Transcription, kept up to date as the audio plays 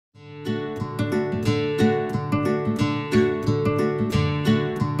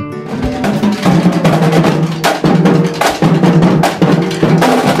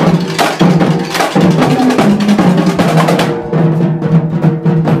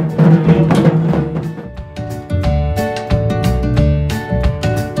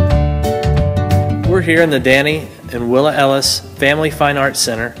We're here in the Danny and Willa Ellis Family Fine Arts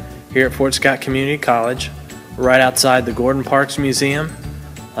Center here at Fort Scott Community College, right outside the Gordon Parks Museum.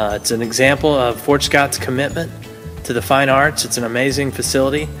 It's an example of Fort Scott's commitment to the fine arts. It's an amazing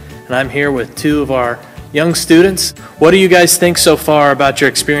facility, and I'm here with two of our young students. What do you guys think so far about your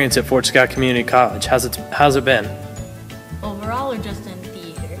experience at Fort Scott Community College? How's it been? Overall or just in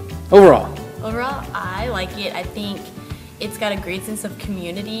theater? Overall. Overall, I like it. I think it's got a great sense of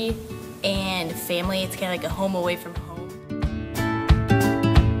community and family. It's kind of like a home away from home.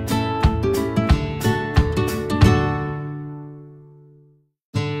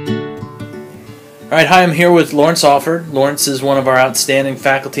 All right, hi, I'm here with Lawrence Alford. Lawrence is one of our outstanding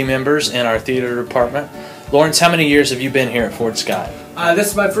faculty members in our theater department. Lawrence, how many years have you been here at Fort Scott? This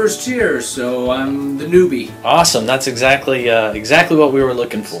is my first year, so I'm the newbie. Awesome, that's exactly what we were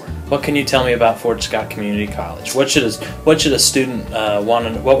looking for. What can you tell me about Fort Scott Community College? What should a student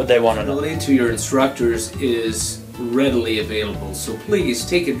what would they want to know? Ability to your instructors is readily available, so please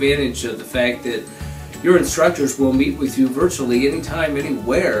take advantage of the fact that your instructors will meet with you virtually anytime,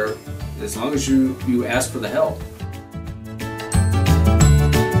 anywhere, as long as you ask for the help.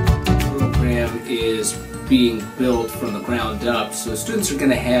 The program is being built from the ground up, so students are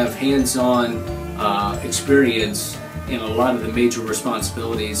going to have hands-on experience in a lot of the major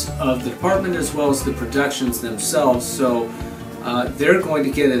responsibilities of the department as well as the productions themselves, so they're going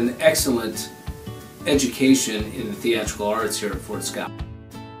to get an excellent education in the theatrical arts here at Fort Scott.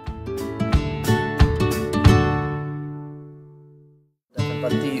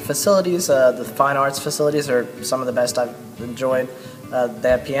 But the facilities, the fine arts facilities, are some of the best I've enjoyed. They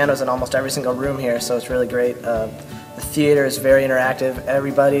have pianos in almost every single room here, so it's really great. The theater is very interactive.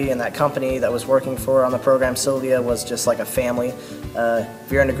 Everybody in that company that was working on the program, Sylvia, was just like a family.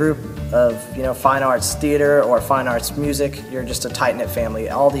 If you're in a group of fine arts theater or fine arts music, you're just a tight-knit family.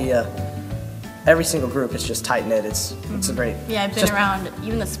 Every single group is just tight-knit. It's a great. Yeah, I've been around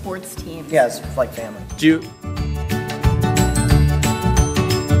even the sports teams. Yeah, it's like family. Do